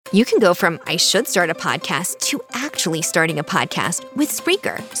You can go from I should start a podcast to actually starting a podcast with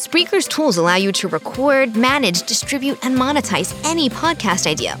Spreaker. Spreaker's tools allow you to record, manage, distribute, and monetize any podcast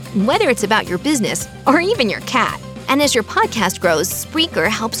idea, whether it's about your business or even your cat. And as your podcast grows, Spreaker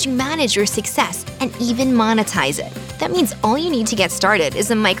helps you manage your success and even monetize it. That means all you need to get started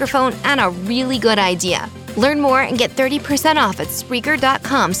is a microphone and a really good idea. Learn more and get 30% off at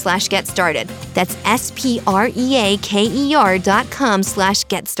Spreaker.com/getstarted. That's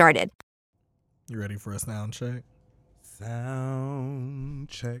SPREAKER.com/getstarted. You ready for a sound check? Sound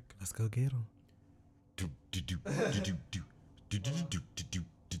check. Let's go get them.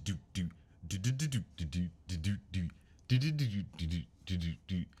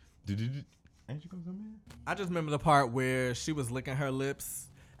 I just remember the part where she was licking her lips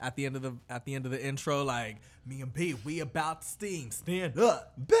at the end of the intro, like, me and B, we about to steam. Stand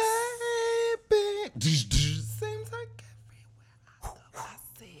up, Baby. Seems like everywhere I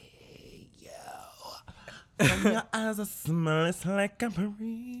see you. From your eyes, I smell it's like I'm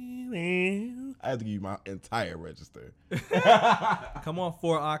breathing. I had to give you my entire register. Come on,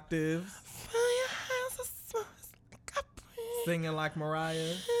 4 octaves. From your eyes, I smell it's like I'm breathing. Singing like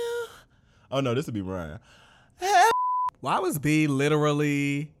Mariah. Oh no, this would be Mariah. Why was B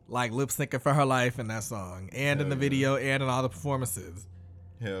literally like lip syncing for her life in that song and in the video and in all the performances?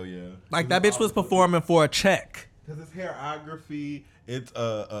 Hell yeah. Like that bitch was performing for a check. Because it's hairography, it's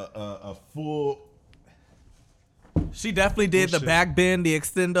a full. She definitely did the back bend, the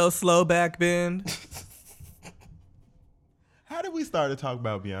extendo slow back bend. How did we start to talk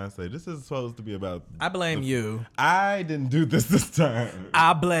about Beyonce? This is supposed to be about. I blame you. I didn't do this time.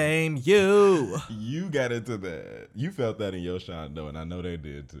 I blame you. You got into that. You felt that in your shine, though, and I know they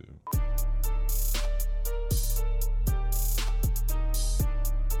did too.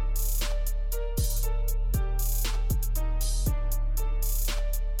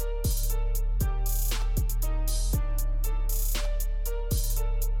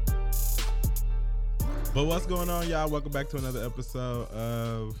 But what's going on, y'all? Welcome back to another episode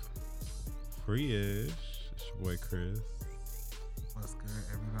of Free-ish. It's your boy Chris. What's good,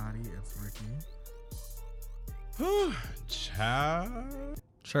 everybody? It's Ricky. Ciao.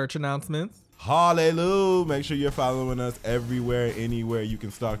 Church announcements. Hallelujah. Make sure you're following us everywhere, anywhere. You can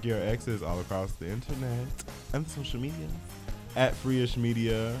stalk your exes all across the internet and social media at Free-ish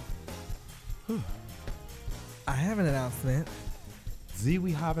Media. I have an announcement. Z,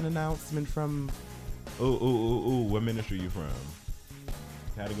 we have an announcement from... Ooh. What ministry you from?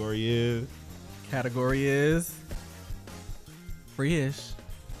 Category is Free-ish.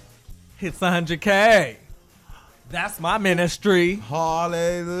 Hits 100K. That's my ministry.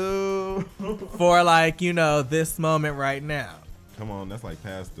 Hallelujah. For this moment right now. Come on, that's like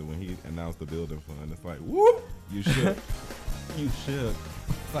Pastor when he announced the building fund. It's like, whoop, you shook. You shook.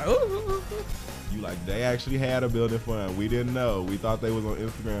 It's like, ooh. You like, they actually had a building fund. We didn't know. We thought they was on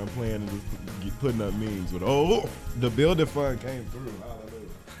Instagram playing and just putting up memes. But the building fund came through.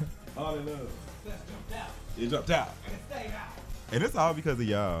 Hallelujah. It jumped out. And it's all because of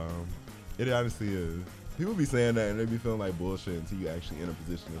y'all. It honestly is. People be saying that and they be feeling like bullshit until you actually in a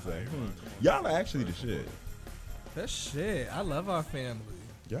position to say, y'all are actually the shit. That's shit. I love our family.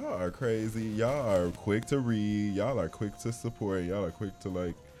 Y'all are crazy. Y'all are quick to read. Y'all are quick to support. Y'all are quick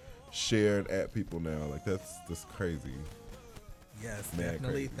to share it at people now. Like that's crazy. Yes, Mad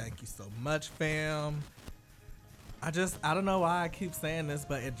definitely. crazy. Thank you so much, fam. I don't know why I keep saying this,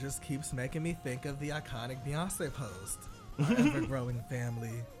 but it just keeps making me think of the iconic Beyonce post. Our ever-growing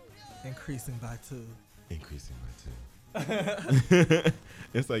family, increasing by 2. Increasing by 2.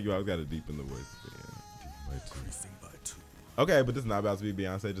 It's like you always got to deepen the voice. Increasing by 2. Okay, but this is not about to be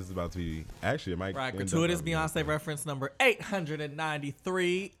Beyonce. This is about to be, actually, it might. Right, end up gratuitous being Beyonce reference number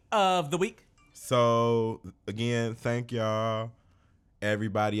 893 of the week. So, again, thank y'all.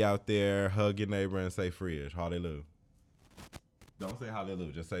 Everybody out there, hug your neighbor and say free-ish. Hallelujah. Don't say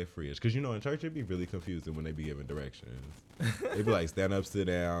hallelujah, just say free-ish. Because, in church, it'd be really confusing when they be giving directions. It'd be like, stand up, sit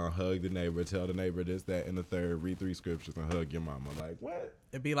down, hug the neighbor, tell the neighbor this, that, and the third, read 3 scriptures, and hug your mama. Like, what?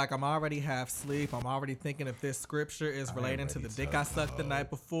 It'd be like, I'm already half asleep. I'm already thinking if this scripture is relating to the dick I sucked the night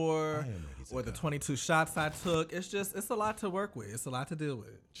before or the 22 shots I took. It's a lot to work with. It's a lot to deal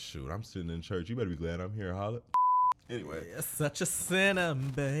with. Shoot, I'm sitting in church. You better be glad I'm here. Holla. Anyway. You're such a sinner,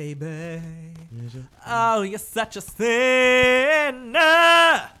 baby. Oh, you're such a sinner.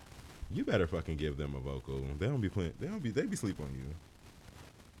 You better fucking give them a vocal. They don't be playing. They be sleep on you.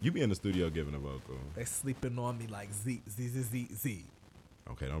 You be in the studio giving a vocal. They sleeping on me like Z.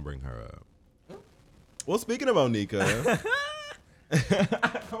 Okay, don't bring her up. Well, speaking of Onika.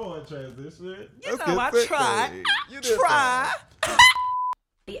 Come on, transition. You know I tried. You did try.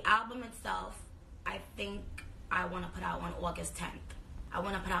 The album itself, I think I want to put out on August 10th. I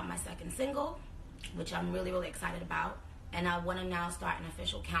want to put out my second single, which I'm really, really excited about. And I want to now start an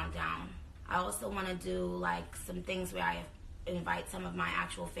official countdown. I also want to do like some things where I invite some of my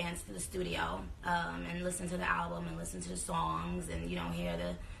actual fans to the studio and listen to the album and listen to the songs and, you know, hear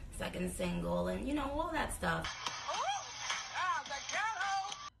the second single and, you know, all that stuff.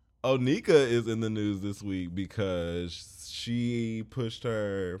 Onika is in the news this week because she pushed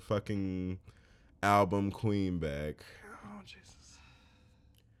her fucking album Queen back. Oh, Jesus.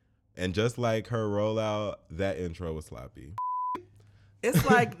 And just like her rollout, that intro was sloppy. It's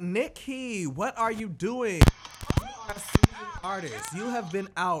like, Nicki, what are you doing? You are a seasoned artist. You have been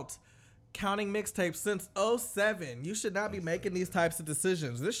out counting mixtapes since 2007. You should not be making these types of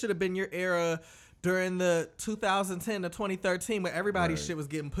decisions. This should have been your era during the 2010 to 2013 where everybody's shit was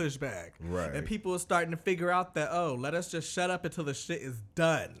getting pushed back. Right. And people were starting to figure out that, oh, let us just shut up until the shit is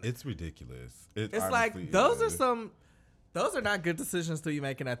done. It's ridiculous. It's like, those are not good decisions to be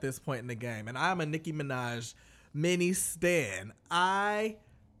making at this point in the game. And I'm a Nicki Minaj mini stan. I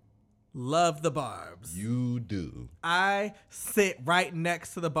love the Barbs. You do. I sit right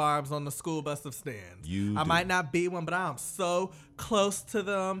next to the Barbs on the school bus of stands. I might not be one, but I'm so close to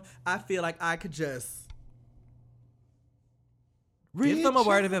them. I feel like I could just give them a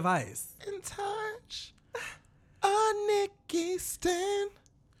word of advice. In touch. A Nicki stan.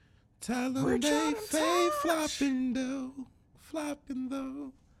 Tell them they fade flopping though. Flopping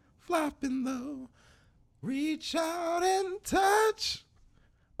though. Flopping though. Reach out and touch.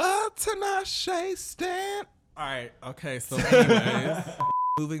 A Tinashe stan. All right. Okay. So anyways,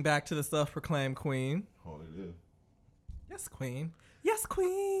 moving back to the self-proclaimed queen. Hold it in. Yes, queen. Yes,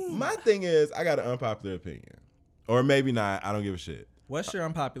 queen. My thing is, I got an unpopular opinion. Or maybe not. I don't give a shit. What's your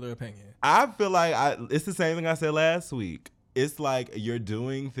unpopular opinion? I feel like it's the same thing I said last week. It's like you're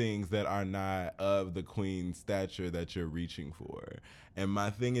doing things that are not of the queen stature that you're reaching for. And my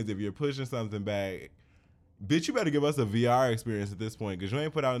thing is, if you're pushing something back, bitch, you better give us a VR experience at this point, because you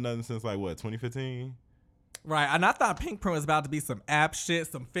ain't put out nothing since, like, what, 2015? Right, and I thought Pink Print was about to be some app shit,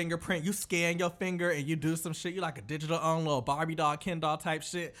 some fingerprint. You scan your finger and you do some shit. You like a digital own little Barbie doll, Ken doll type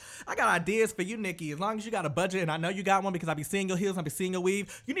shit. I got ideas for you, Nicki. As long as you got a budget, and I know you got one because I be seeing your heels, I be seeing your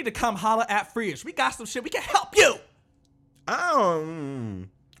weave, you need to come holler at Freeish. We got some shit. We can help you.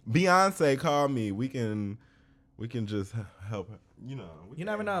 Beyonce, call me. We can just help her. You know. You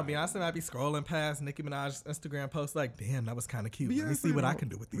never know. Beyonce might be scrolling past Nicki Minaj's Instagram post like, damn, that was kind of cute. Let me see what I can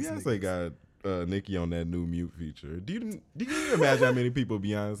do with these Beyonce niggas. got Nicki on that new mute feature. Do you imagine how many people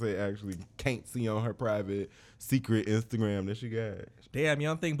Beyonce actually can't see on her private secret Instagram that she got? Damn, you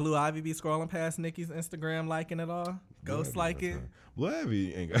don't think Blue Ivy be scrolling past Nicki's Instagram liking it all? Ghost like it? Blue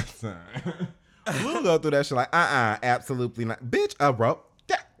Ivy ain't got time. Blue go through that shit like, absolutely not. Bitch, bro.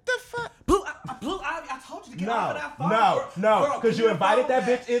 The fuck? Blue Ivy, I told you to get off of that phone. No, because you invited that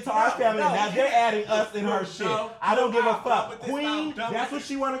bitch into our family, and now they're adding us in her shit. I don't give a fuck. Queen, that's what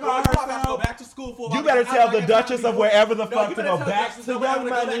she want to call herself. Go back to school for you better tell the Duchess of wherever the fuck to go back to Young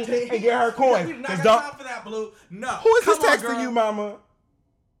Money and get her coins. We not got time for that, Blue. No. Who is this texting you, mama?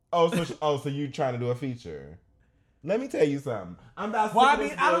 So you trying to do a feature? Let me tell you something. I'm about to I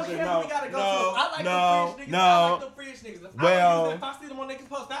don't care if we gotta go to. I like the Freeish niggas. I like the Freeish niggas. If I see them on niggas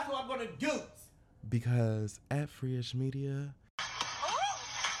post, that's what I'm gonna use. Because at Freeish Media.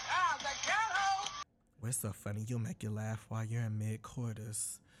 What's so funny? You'll make you laugh while you're in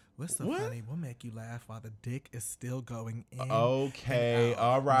mid-quarters. What's so funny? We'll make you laugh while the dick is still going in. Okay,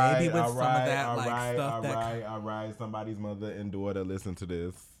 all right. Maybe with all some right, of that all like right, stuff all that. right, all right. Somebody's mother and daughter listen to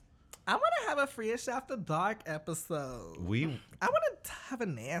this. I want to have a Freeish After Dark episode. I want to have a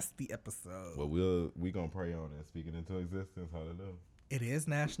nasty episode. Well, we gonna pray on it. Speaking into existence, how to do. It is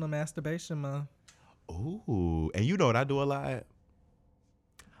National Masturbation Month. Ooh, and you know what I do a lot?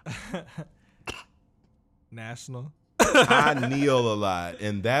 National. I kneel a lot,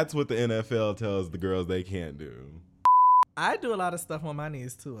 and that's what the NFL tells the girls they can't do. I do a lot of stuff on my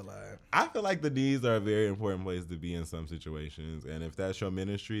knees too a lot. I feel like the knees are a very important place to be in some situations, and if that's your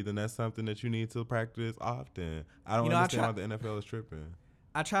ministry, then that's something that you need to practice often. I don't understand why the NFL is tripping.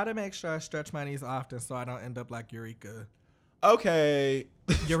 I try to make sure I stretch my knees often so I don't end up like Eureka. Okay.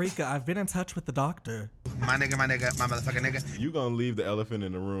 Eureka, I've been in touch with the doctor. My nigga, my motherfucking nigga. You gonna leave the elephant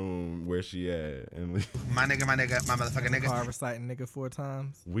in the room where she at and leave. My nigga, my motherfucking nigga. Car reciting nigga 4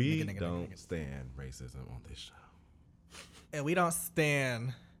 times. We don't stand racism on this show. And we don't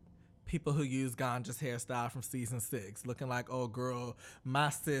stand people who use Ganja's hairstyle from season 6, looking like, oh girl, my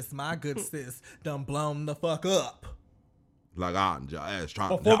good sis, done blown the fuck up. Like Ganja ass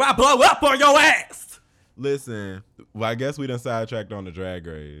trying. Before I blow up on your ass. Listen, well, I guess we done sidetracked on the Drag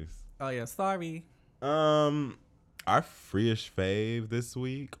Race. Oh yeah, sorry. Our free-ish fave this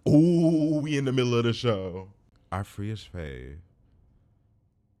week. Ooh, we in the middle of the show. Our free-ish fave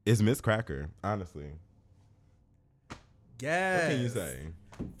is Miss Cracker, honestly. Yes. What can you say?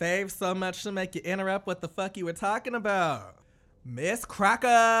 Fave so much to make you interrupt what the fuck you were talking about. Miss Cracker.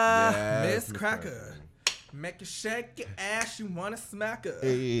 Yes, Miss Cracker. Make you shake your ass, you wanna smack her.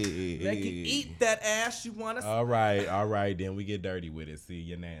 Hey. Make you eat that ass, you wanna All right, then we get dirty with it. See,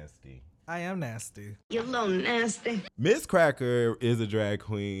 you're nasty. I am nasty. You little nasty. Miss Cracker is a drag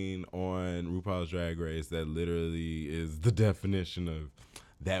queen on RuPaul's Drag Race that literally is the definition of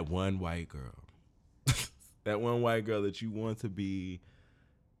that one white girl. That one white girl that you want to be,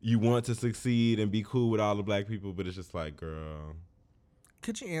 you want to succeed and be cool with all the black people, but it's just like, girl.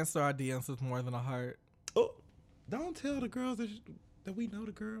 Could you answer our DMs with more than a heart? Oh, don't tell the girls that we know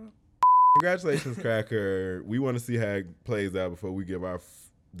the girl. Congratulations, Cracker. We want to see how it plays out before we give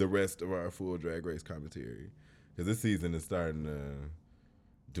the rest of our full Drag Race commentary, because this season is starting to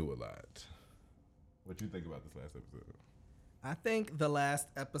do a lot. What do you think about this last episode? I think the last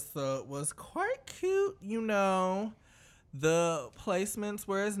episode was quite cute, you know. The placements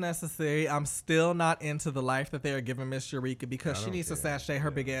were as necessary. I'm still not into the life that they are giving Miss Eureka because she needs to sashay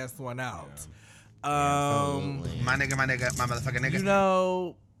her big ass one out. My nigga, my motherfucking nigga. You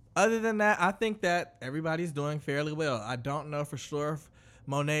know, other than that, I think that everybody's doing fairly well. I don't know for sure if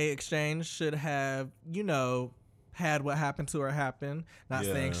Monet Exchange should have, you know, had what happened to her happen. Not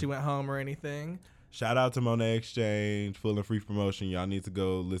saying she went home or anything. Shout out to Monet Exchange, full and free promotion. Y'all need to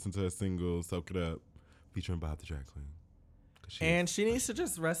go listen to her single, Soak It Up, featuring Bob the Drag Queen. She needs to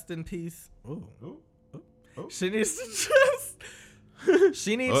just rest in peace. Ooh. Ooh. She needs to just...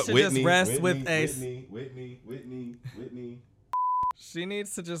 She needs to just rest with a... Whitney. She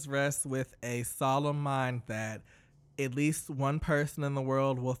needs to just rest with a solemn mind that at least one person in the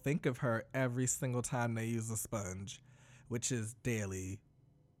world will think of her every single time they use a sponge, which is daily,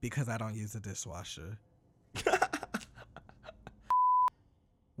 because I don't use a dishwasher.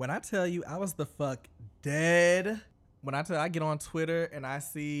 When I tell you I was the fuck dead, when I get on Twitter and I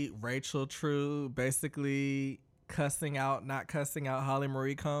see Rachel True basically not cussing out Holly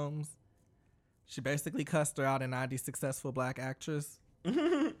Marie Combs. She basically cussed her out in 90 Successful Black Actress.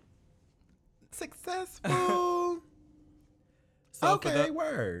 Successful.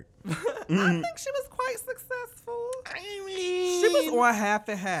 Word. I think she was quite successful. She was on half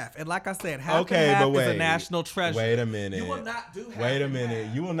and half. And like I said, half and half is a national treasure. Wait a minute. You will not do half Wait a and minute.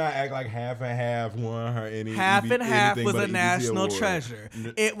 half. You will not act like half and half won her any. Half and half anything was but a an national EBT award. treasure.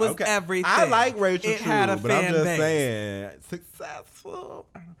 It was everything. I like Rachel It True, had a but I'm fan just base. saying successful.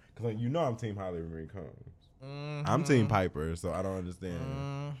 Because you know I'm Team Holly Marie Combs. I'm Team Piper, so I don't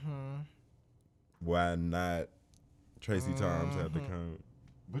understand why not Tracy Thoms had to come.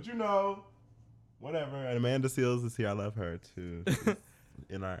 But you know, whatever. And Amanda Seales is here. I love her too. She's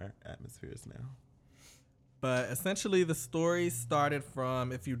in our atmospheres now. But essentially, the story started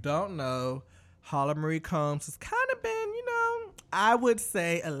from, if you don't know, Holly Marie Combs has kind of been, you know, I would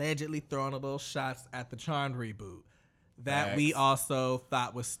say allegedly throwing a little shots at the Charmed reboot that we also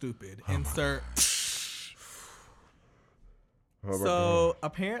thought was stupid. Insert. So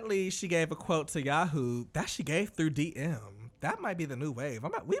apparently she gave a quote to Yahoo that she gave through DM. That might be the new wave.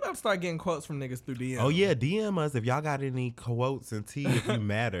 We about to start getting quotes from niggas through DM. Oh yeah, DM us if y'all got any quotes and tea if you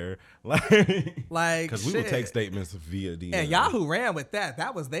matter. Like, because we will take statements via DM. And Yahoo ran with that.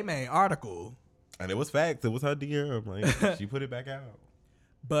 That was their main article. And it was facts. It was her DM. Like, she put it back out.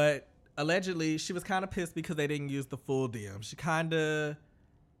 But allegedly, she was kind of pissed because they didn't use the full DM. She kind of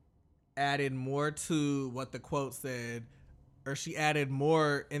added more to what the quote said, or she added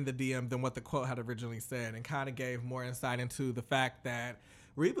more in the DM than what the quote had originally said, and kind of gave more insight into the fact that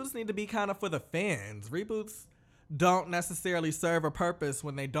reboots need to be kind of for the fans. Reboots don't necessarily serve a purpose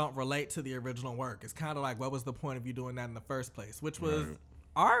when they don't relate to the original work. It's kind of like, what was the point of you doing that in the first place? Which was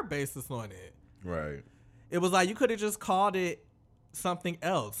our basis on it. Right. It was like, you could have just called it something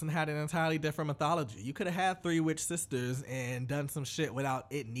else and had an entirely different mythology. You could have had 3 witch sisters and done some shit without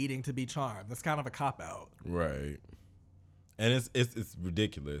it needing to be Charmed. That's kind of a cop-out. Right. And it's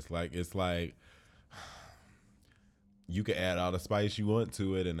ridiculous. Like, it's like you can add all the spice you want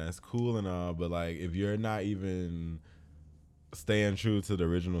to it, and that's cool and all, but like, if you're not even staying true to the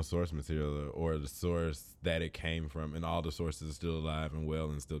original source material or the source that it came from, and all the sources are still alive and well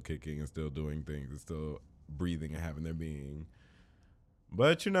and still kicking and still doing things and still breathing and having their being.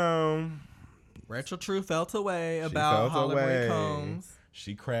 But you know, Rachel True felt away about Holly Marie Combs.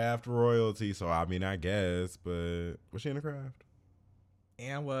 She craft royalty, so I mean, I guess, but was she in the craft?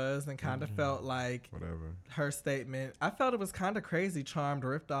 and was, and kind of felt like Whatever. her statement. I felt it was kind of crazy. Charmed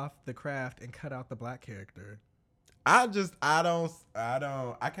ripped off the craft and cut out the black character. I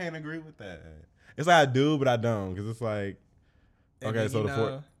can't agree with that. It's like I do, but I don't, because it's like, And okay, then,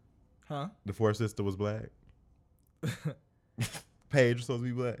 so the fourth sister was black. Paige was supposed to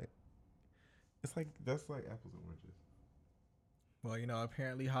be black. It's like, that's like apples and oranges. Well,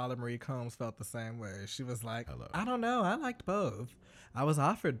 apparently Holly Marie Combs felt the same way. She was like, Hello. I don't know. I liked both. I was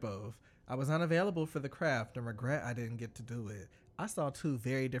offered both. I was unavailable for the craft and regret I didn't get to do it. I saw two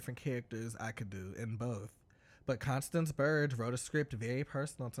very different characters I could do in both. But Constance Burge wrote a script very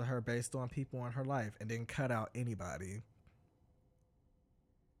personal to her based on people in her life and didn't cut out anybody.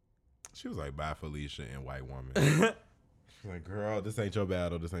 She was like, bye, Felicia and White Woman. She's like, girl, this ain't your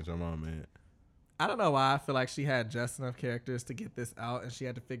battle. This ain't your moment. I don't know why I feel like she had just enough characters to get this out and she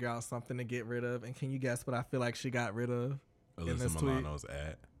had to figure out something to get rid of. And can you guess what I feel like she got rid of in Alyssa this tweet? Milano's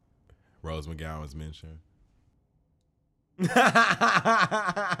at Rose McGowan's mention.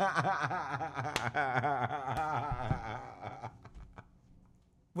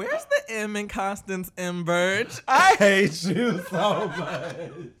 Where's the M in Constance M. Burge? I hate you so much.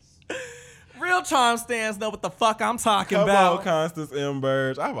 Real charm stands know what the fuck I'm talking Come about. on, Constance M.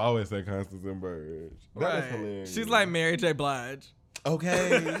 Burge. I've always said Constance M. Burge. That is hilarious. She's like Mary J. Blige.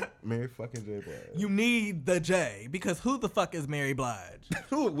 okay. Mary fucking J. Blige. You need the J because who the fuck is Mary Blige?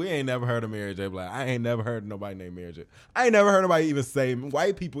 We ain't never heard of Mary J. Blige. I ain't never heard of nobody named Mary J. I ain't never heard nobody even say,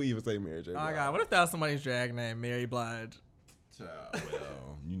 white people even say Mary J. Oh Blige. my God, what if that was somebody's drag name, Mary Blige?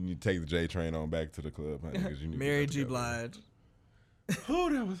 Well, you need to take the J train on back to the club, honey. 'Cause you need to Mary get G. that together. Blige. Oh,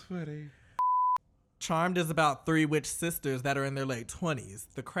 that was funny. Charmed is about 3 witch sisters that are in their late 20s.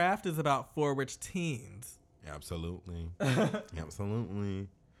 The Craft is about 4 witch teens. Absolutely. Absolutely.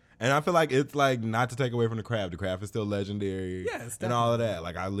 And I feel like it's like, not to take away from the Craft. The Craft is still legendary. Yes, and all of that.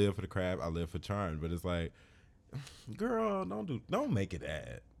 Like, I live for the Craft. I live for Charmed. But it's like, girl, don't make it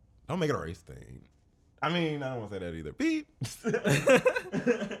that. Don't make it a race thing. I mean, I don't want to say that either. Beep.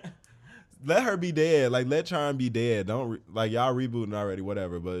 Let her be dead. Like, let Charm be dead. Don't like, y'all rebooting already,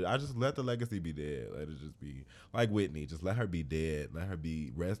 whatever. But I just let the legacy be dead. Let it just be like Whitney. Just let her be dead. Let her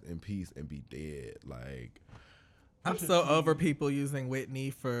be rest in peace and be dead. Like, I'm so over people using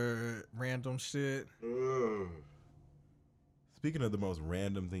Whitney for random shit. Speaking of the most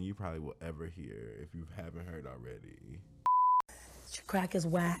random thing you probably will ever hear, if you haven't heard already, Your crack is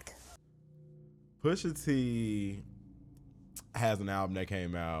whack. Pusha T has an album that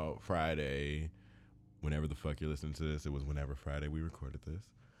came out Friday. Whenever the fuck you're listening to this, it was whenever Friday we recorded this.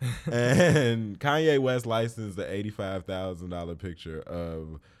 And Kanye West licensed the $85,000 picture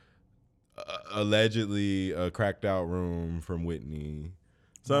of allegedly a cracked out room from Whitney.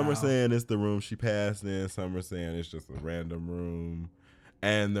 Some are saying it's the room she passed in. Some are saying it's just a random room.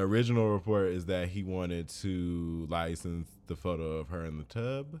 And the original report is that he wanted to license the photo of her in the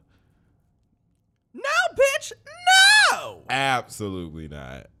tub. No, bitch, no! Absolutely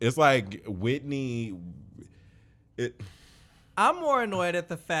not. It's like Whitney. I'm more annoyed at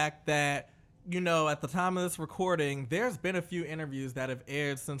the fact that, at the time of this recording, there's been a few interviews that have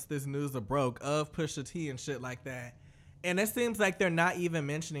aired since this news broke of Pusha T and shit like that. And it seems like they're not even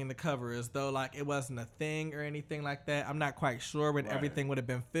mentioning the cover as though like it wasn't a thing or anything like that. I'm not quite sure when everything would have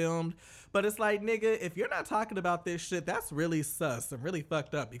been filmed. But it's like, nigga, if you're not talking about this shit, that's really sus and really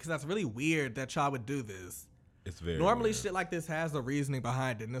fucked up because that's really weird that y'all would do this. It's very Normally weird. shit like this has a reasoning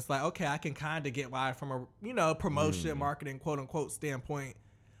behind it. And it's like, okay, I can kind of get why from a, promotion, marketing, quote unquote standpoint,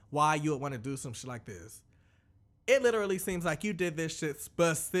 why you would want to do some shit like this. It literally seems like you did this shit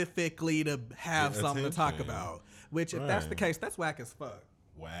specifically to have something to talk about. Which, if that's the case, that's whack as fuck.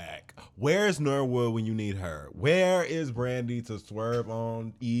 Whack. Where's Norwood when you need her? Where is Brandy to swerve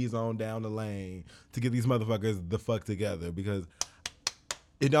on, ease on down the lane to get these motherfuckers the fuck together? Because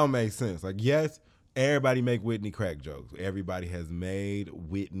it don't make sense. Like, yes, everybody make Whitney crack jokes. Everybody has made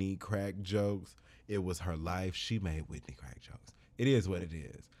Whitney crack jokes. It was her life. She made Whitney crack jokes. It is what it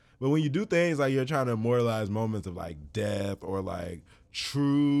is. But when you do things like you're trying to immortalize moments of like death or like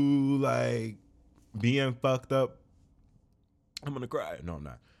true like being fucked up, I'm gonna cry. No, I'm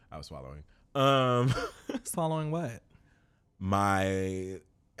not. I was swallowing. Swallowing what? My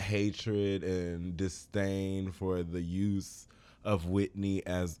hatred and disdain for the use of Whitney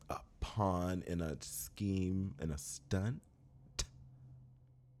as a pawn in a scheme and a stunt.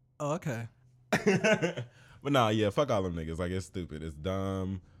 Oh, okay. But nah, yeah, fuck all them niggas. Like, it's stupid. It's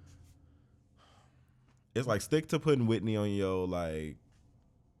dumb. It's like, stick to putting Whitney on your, like,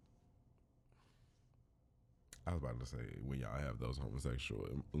 I was about to say when y'all have those homosexual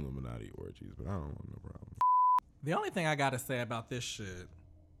Illuminati orgies, but I don't want no problem. The only thing I gotta say about this shit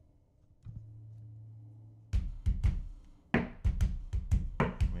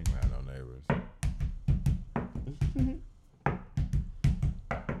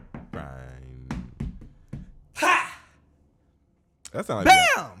Fine. Ha! That sounds like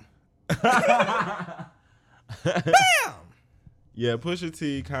Bam! Bam! Yeah, Pusha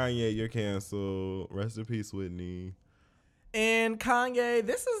T, Kanye, you're canceled. Rest in peace, Whitney. And Kanye,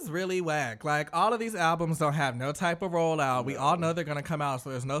 this is really whack. Like, all of these albums don't have no type of rollout. We all know they're going to come out,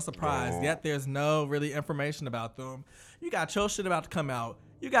 so there's no surprise. No. Yet there's no really information about them. You got your shit about to come out.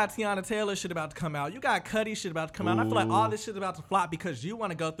 You got Tiana Taylor shit about to come out. You got Cudi shit about to come out. And I feel like all this shit about to flop because you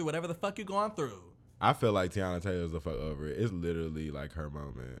want to go through whatever the fuck you're going through. I feel like Tiana Taylor's the fuck over it. It's literally like her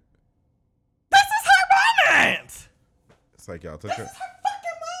moment. This is her moment! It's like y'all took her.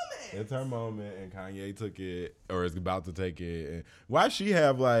 It's her moment, and Kanye took it, or is about to take it. And why she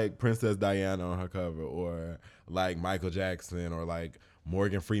have like Princess Diana on her cover, or like Michael Jackson, or like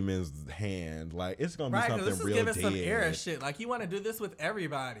Morgan Freeman's hand? Like, it's gonna be something this is real giving dead. some era shit. Like, you want to do this with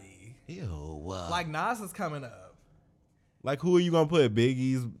everybody. Ew. Like, Nas is coming up. Like, who are you gonna put?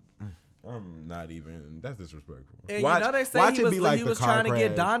 Biggie's? I'm not even. That's disrespectful. And you know they say he was trying to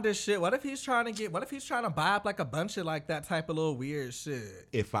get Donda shit. What if he's trying to buy up like a bunch of like that type of little weird shit?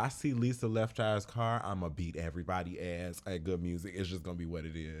 If I see Lisa Left Eye's car, I'm gonna beat everybody ass at good music. It's just gonna be what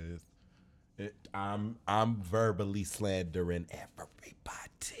it is. I'm verbally slandering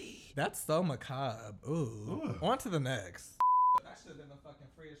everybody. That's so macabre. Ooh. On to the next. That should have been a fucking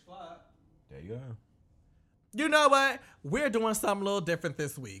fresh flop. There you go. You know what? We're doing something a little different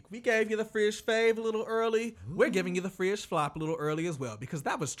this week. We gave you the Frisch fave a little early. Ooh. We're giving you the Frisch flop a little early as well because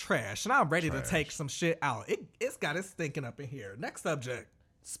that was trash, and I'm ready to take some shit out. It's got it stinking up in here. Next subject.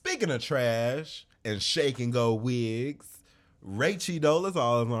 Speaking of trash and shake and go wigs, Rachie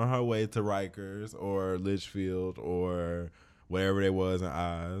Dolezal is on her way to Rikers or Litchfield or wherever they was in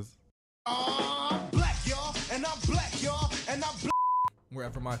Oz. I'm black, y'all, and I'm black, y'all, and I'm black.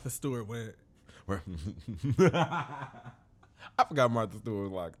 Wherever Martha Stewart went. I forgot Martha Stewart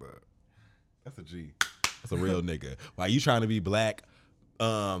was locked up. That's a G. That's a real nigga. Why you trying to be black,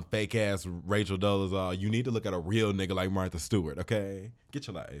 fake ass Rachel Dolezal? You need to look at a real nigga like Martha Stewart, okay? Get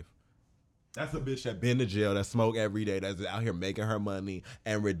your life. That's a bitch that been to jail, that smoke every day, that's out here making her money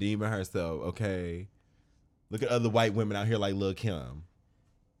and redeeming herself, okay? Look at other white women out here like Lil' Kim.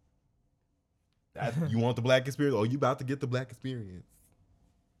 You want the black experience? Oh, you about to get the black experience.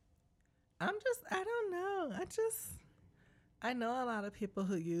 I don't know. I know a lot of people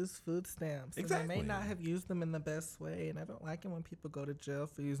who use food stamps. Exactly. And they may not have used them in the best way. And I don't like it when people go to jail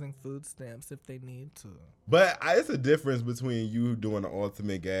for using food stamps if they need to. But it's a difference between you doing an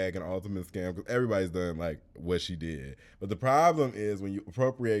ultimate gag and ultimate scam because everybody's done like what she did. But the problem is when you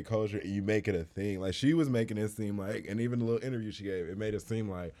appropriate culture and you make it a thing. Like she was making it seem like, and even the little interview she gave, it made it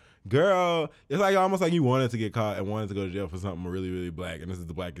seem like, girl, it's like almost like you wanted to get caught and wanted to go to jail for something really, really black. And this is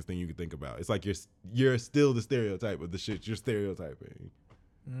the blackest thing you could think about. It's like you're still the stereotype of the shit you're stereotyping.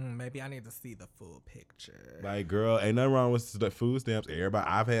 Maybe I need to see the full picture. Like, girl, ain't nothing wrong with the food stamps. Everybody,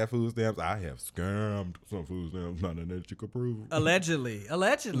 I've had food stamps. I have scammed some food stamps. Nothing that you could prove. Allegedly.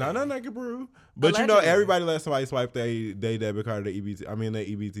 Nothing that can prove. But allegedly. You know, everybody lets somebody swipe their debit card, their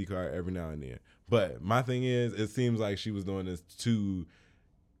EBT card every now and then. But my thing is, it seems like she was doing this to,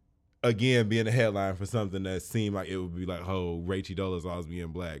 again, being a headline for something that seemed like it would be like, oh, Rachie Dolezal's being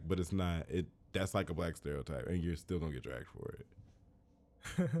black. But it's not. That's like a black stereotype, and you're still going to get dragged for it.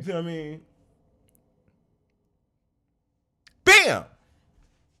 You see what I mean? Bam!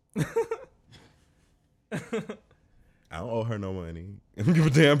 I don't owe her no money. I don't give a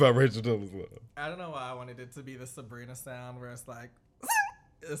damn about Rachel Dolezal. I don't know why I wanted it to be the Sabrina sound where it's like,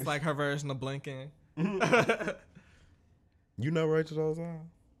 it's like her version of blinking. You know Rachel Dolezal?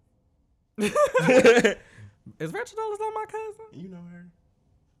 Is Rachel Dolezal my cousin? You know her.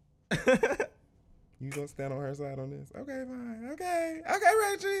 You gonna stand on her side on this? Okay, fine. Okay,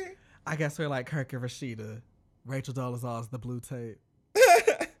 Reggie. I guess we're like Kirk and Rashida. Rachel Dolezal's the blue tape.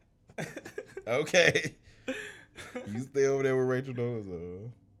 Okay. You stay over there with Rachel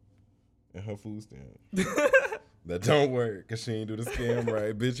Dolezal and her food stamp. That don't work because she ain't do the scam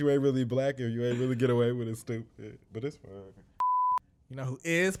right. Bitch, you ain't really black if you ain't really get away with it, stupid. But it's fine. You know who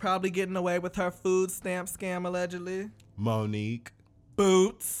is probably getting away with her food stamp scam allegedly? Monique.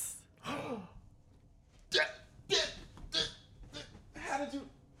 Boots. How did you?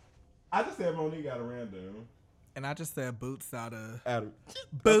 I just said Monique out of random. And I just said Boots out of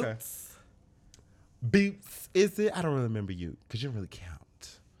Boots. Okay. Boots, is it? I don't really remember you because you didn't really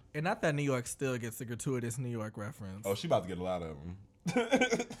count. And not that New York still gets a gratuitous New York reference. Oh, she about to get a lot of them.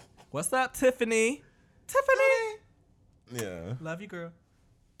 What's up, Tiffany? Tiffany. Yeah. Love you, girl.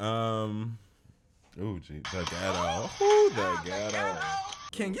 Ooh, gee, the ghetto. Ooh, the ghetto.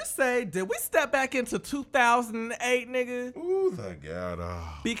 Can you say, did we step back into 2008, nigga? Ooh, the ghetto.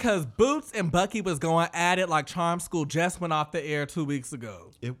 Because Boots and Bucky was going at it like Charm School just went off the air 2 weeks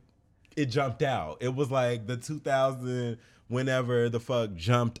ago. It jumped out. It was like the 2000 whenever the fuck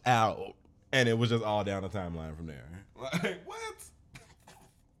jumped out, and it was just all down the timeline from there. Like, what?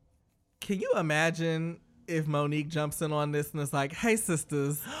 Can you imagine if Monique jumps in on this and is like, hey,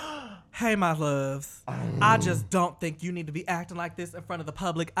 sisters, hey, my loves, I just don't think you need to be acting like this in front of the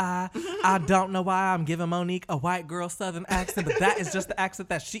public eye. I don't know why I'm giving Monique a white girl southern accent, but that is just the accent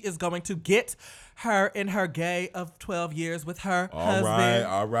that she is going to get her in her gay of 12 years with her husband.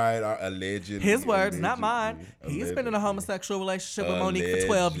 All right, allegedly. His words, not mine. He's been in a homosexual relationship with Monique for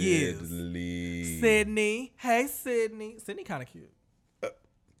 12 years. Sydney. Hey, Sydney. Sydney kind of cute.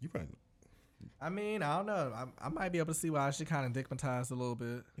 You right. I mean, I don't know. I might be able to see why she kind of dickmatized a little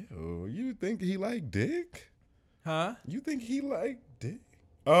bit. Ew, you think he like dick? Huh? You think he like dick?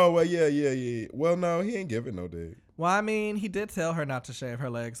 Oh, well, yeah. Well, no, he ain't giving no dick. Well, I mean, he did tell her not to shave her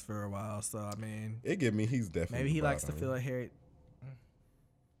legs for a while, so I mean, It give me he's definitely maybe he likes to bottom. feel a hairy.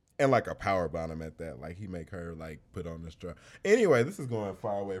 And like a power bottom at that. Like he make her like put on the strap. Anyway, this is going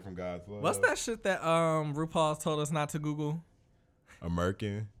far away from God's love. What's that shit that RuPaul told us not to Google?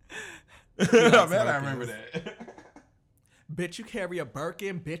 American. Man, I remember that. Bitch, you carry a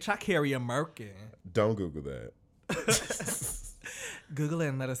Birkin. Bitch, I carry a Merkin. Don't Google that. Google it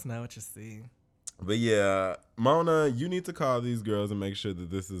and let us know what you see. But yeah, Mona, you need to call these girls and make sure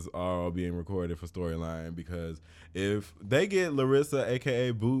that this is all being recorded for storyline, because if they get Larissa, aka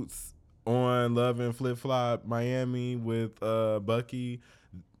Boots, on Love and Flip Flop Miami with Bucky,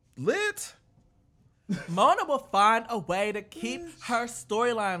 lit. Mona will find a way to keep her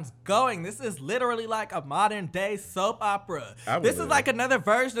storylines going. This is literally like a modern day soap opera. This is like another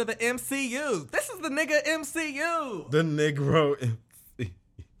version of the MCU. This is the nigga MCU. The Negro MCU.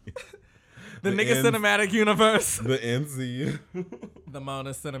 The nigga cinematic universe. The NCU. The Mona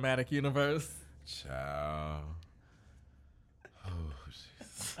cinematic universe. Ciao. Oh,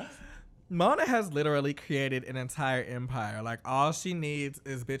 jeez. Mona has literally created an entire empire. Like, all she needs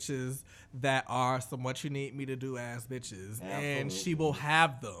is bitches that are some what you need me to do ass bitches. Absolutely. And she will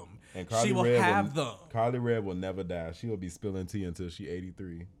have them. And Carly She will Red have them. Carly Red will never die. She will be spilling tea until she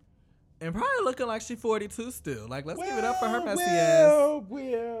 83. And probably looking like she 42 still. Like, let's give it up for her messy ass.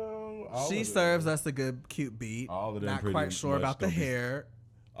 She serves us a good, cute beat. All of them Not pretty quite sure much about the gonna be- hair.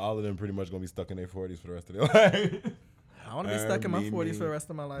 All of them pretty much gonna be stuck in their 40s for the rest of their life. I want to be stuck in my 40s for the rest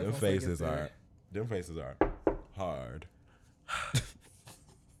of my life. Them once I get faces there. them faces are hard.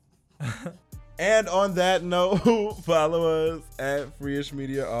 And on that note, follow us at Freeish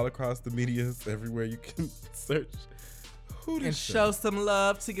Media all across the medias, everywhere you can search. And show some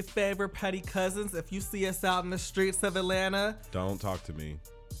love to your favorite petty cousins. If you see us out in the streets of Atlanta, Don't talk to me.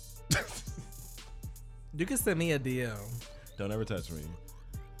 you can send me a DM. Don't ever touch me.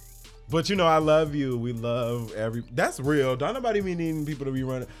 But you know, I love you. We love that's real. Don't nobody be needing people to be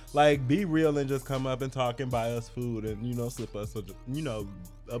running. Like, be real and just come up and talk and buy us food and, slip us,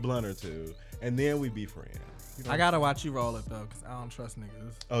 a blunt or two. And then we be friends. I gotta watch you roll it though, because I don't trust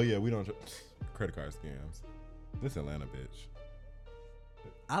niggas. Oh yeah, we don't credit card scams. This Atlanta bitch.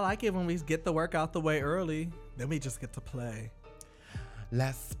 I like it when we get the work out the way early. Then we just get to play.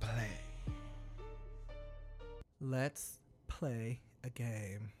 Let's play. Let's play a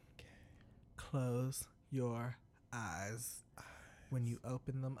game. Close your eyes. When you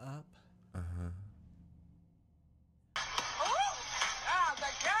open them up,